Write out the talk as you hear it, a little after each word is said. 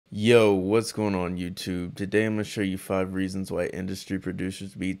Yo, what's going on YouTube? Today I'm going to show you 5 reasons why industry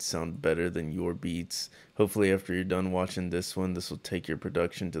producers' beats sound better than your beats. Hopefully after you're done watching this one, this will take your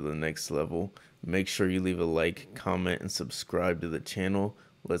production to the next level. Make sure you leave a like, comment, and subscribe to the channel.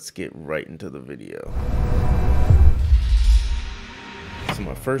 Let's get right into the video. So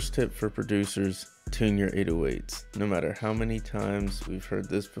my first tip for producers, tune your 808s. No matter how many times we've heard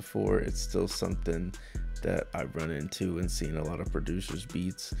this before, it's still something that I run into and see in a lot of producers'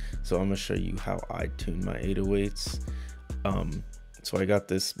 beats. So I'm gonna show you how I tune my 808s. So I got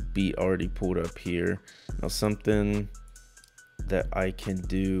this beat already pulled up here. Now something that I can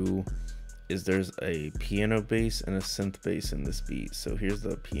do is there's a piano bass and a synth bass in this beat. So here's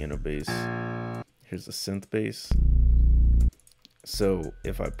the piano bass, here's the synth bass. So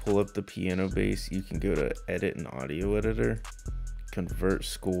if I pull up the piano bass, you can go to edit and audio editor, convert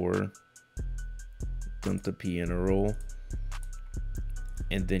score, dump the piano roll,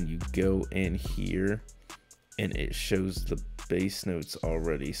 and then you go in here and it shows the bass notes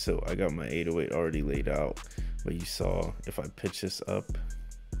already. So I got my 808 already laid out, but you saw if I pitch this up,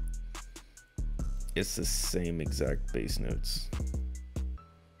 it's the same exact bass notes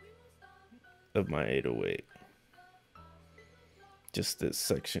of my 808, just this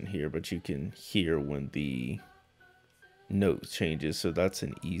section here, but you can hear when the note changes. So that's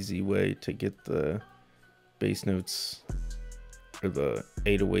an easy way to get the bass notes or the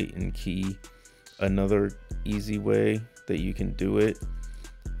 808 in key. Another easy way that you can do it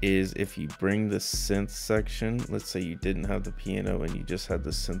is if you bring the synth section, let's say you didn't have the piano and you just had the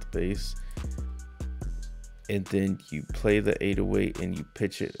synth bass, and then you play the 808 and you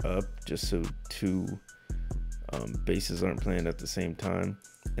pitch it up just so two basses aren't playing at the same time,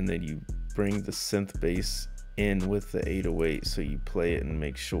 and then you bring the synth bass in with the 808, so you play it and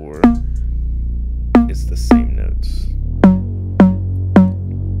make sure it's the same notes.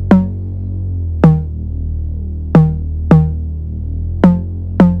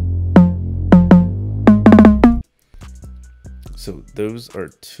 So those are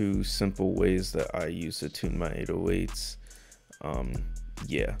two simple ways that I use to tune my 808s.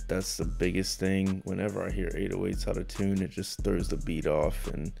 Yeah, that's the biggest thing. Whenever I hear 808s how to tune, it just throws the beat off,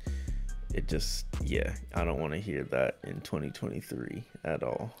 and it just, yeah, I don't want to hear that in 2023 at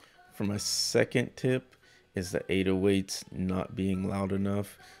all. For my second tip is the 808s not being loud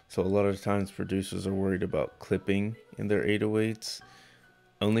enough. So a lot of times producers are worried about clipping in their 808s.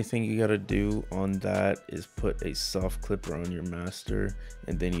 Only thing you gotta do on that is put a soft clipper on your master,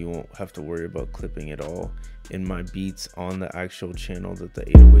 and then you won't have to worry about clipping at all. In my beats on the actual channel that the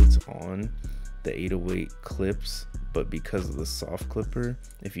 808's on, the 808 clips, but because of the soft clipper,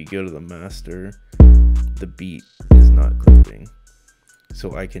 if you go to the master, the beat is not clipping.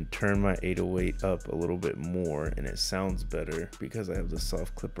 So I can turn my 808 up a little bit more and it sounds better because I have the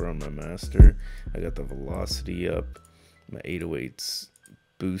soft clipper on my master. I got the velocity up, my 808's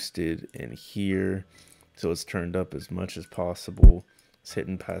boosted in here, so it's turned up as much as possible. It's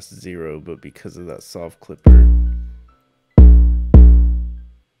hitting past 0, but because of that soft clipper,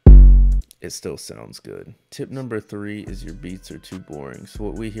 it still sounds good. Tip number 3 is your beats are too boring. So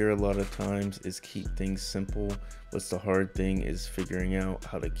what we hear a lot of times is keep things simple. What's the hard thing is figuring out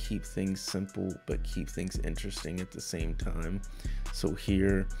how to keep things simple but keep things interesting at the same time. So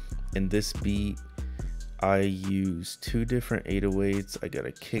here in this beat, I use 2 different 808s. I got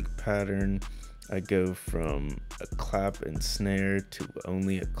a kick pattern. I go from a clap and snare to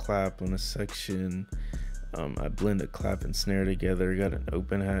only a clap on a section. I blend a clap and snare together. Got an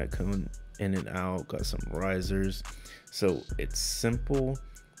open hat coming in and out. Got some risers. So it's simple,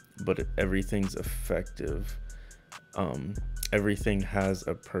 but everything's effective. Everything has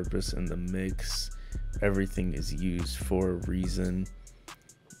a purpose in the mix. Everything is used for a reason.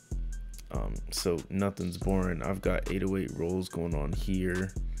 So nothing's boring. I've got 808 rolls going on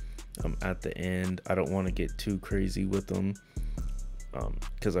here. At the end, I don't want to get too crazy with them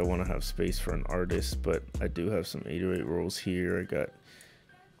because I want to have space for an artist, but I do have some 808 rolls here. I got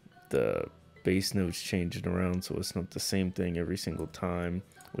the bass notes changing around, so it's not the same thing every single time,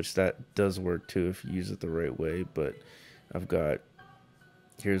 which that does work too if you use it the right way. But I've got,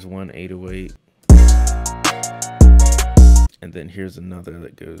 here's one 808, and then here's another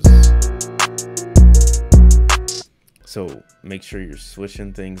that goes. So make sure you're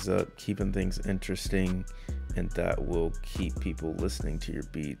switching things up, keeping things interesting, and that will keep people listening to your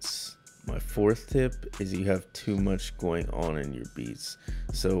beats. My fourth tip is you have too much going on in your beats.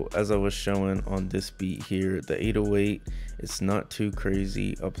 So as I was showing on this beat here, the 808, it's not too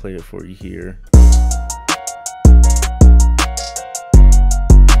crazy. I'll play it for you here.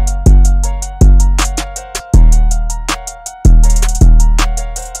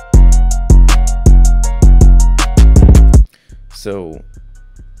 So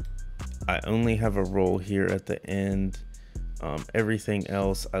I only have a roll here at the end. Everything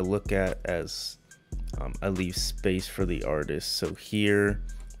else I look at as I leave space for the artist. So here,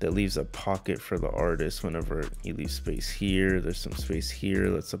 that leaves a pocket for the artist. Whenever you leave space here, there's some space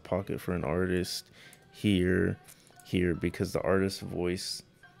here. That's a pocket for an artist. Here, because the artist's voice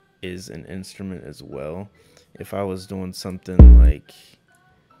is an instrument as well. If I was doing something like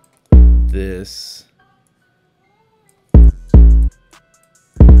this,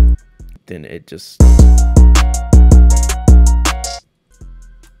 then it just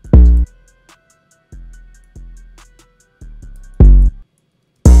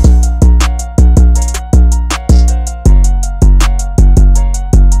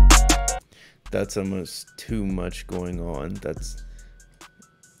that's almost too much going on.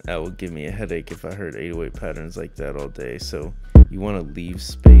 That would give me a headache if I heard 808 patterns like that all day. So you want to leave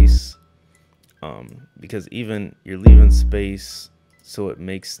space, because even you're leaving space so it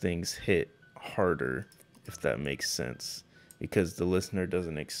makes things hit harder, if that makes sense, because the listener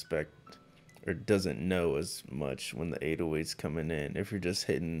doesn't expect or doesn't know as much when the 808's coming in. If you're just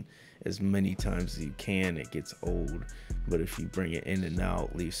hitting as many times as you can, it gets old. But if you bring it in and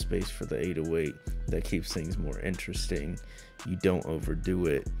out, leave space for the 808, that keeps things more interesting. You don't overdo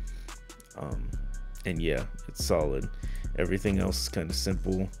it. And yeah, it's solid. Everything else is kind of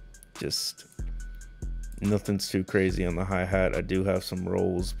simple. Just nothing's too crazy on the hi-hat. I do have some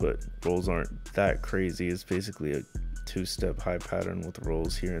rolls, but rolls aren't that crazy. It's basically a two-step high pattern with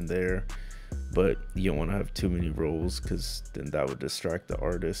rolls here and there. But you don't want to have too many rolls, because then that would distract the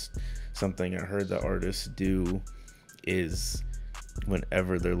artist. Something I heard the artists do is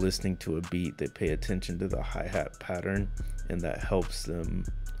whenever they're listening to a beat, they pay attention to the hi-hat pattern, and that helps them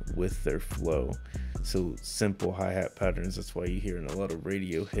with their flow. So simple hi-hat patterns, that's why you hear in a lot of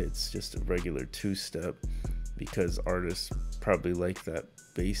radio hits just a regular two-step, because artists probably like that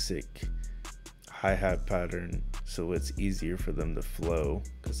basic hi-hat pattern, so it's easier for them to flow,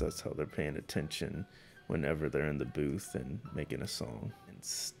 because that's how they're paying attention whenever they're in the booth and making a song. And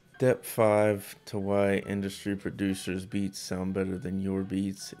step 5 to why industry producers' beats sound better than your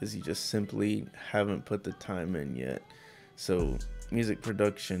beats is you just simply haven't put the time in yet. So music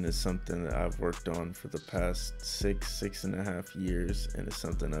production is something that I've worked on for the past 6.5 years, and it's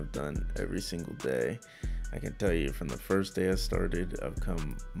something I've done every single day. I can tell you from the first day I started, I've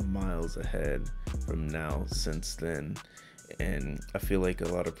come miles ahead from now since then. And I feel like a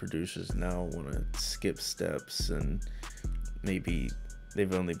lot of producers now want to skip steps, and maybe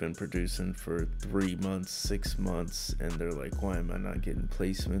they've only been producing for 3 months, 6 months, and they're like, why am I not getting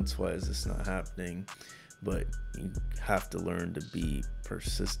placements? Why is this not happening? But you have to learn to be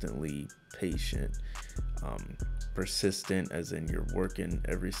persistently patient. Persistent as in you're working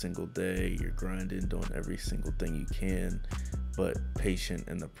every single day, you're grinding, doing every single thing you can, but patient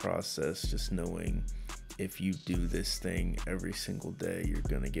in the process, just knowing if you do this thing every single day, you're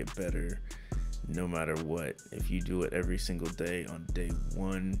gonna get better no matter what. If you do it every single day on day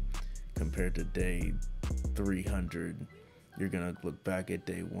 1 compared to day 300, you're gonna look back at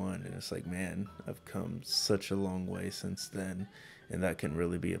day 1 and it's like, man, I've come such a long way since then. And that can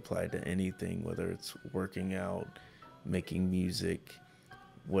really be applied to anything, whether it's working out, making music,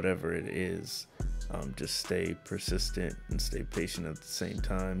 whatever it is. Just stay persistent and stay patient at the same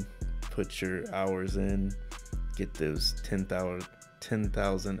time. Put your hours in, get those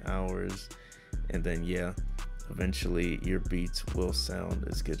 10,000 hours, and then yeah, eventually your beats will sound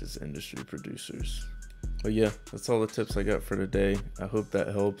as good as industry producers. But yeah, that's all the tips I got for today. I hope that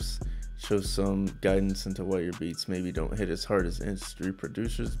helps. Show some guidance into why your beats maybe don't hit as hard as industry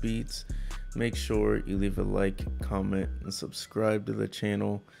producers' beats. Make sure you leave a like, comment, and subscribe to the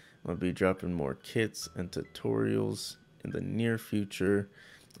channel. I'll be dropping more kits and tutorials in the near future.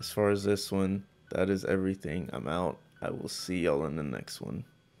 As far as this one, that is everything. I'm out. I will see y'all in the next one.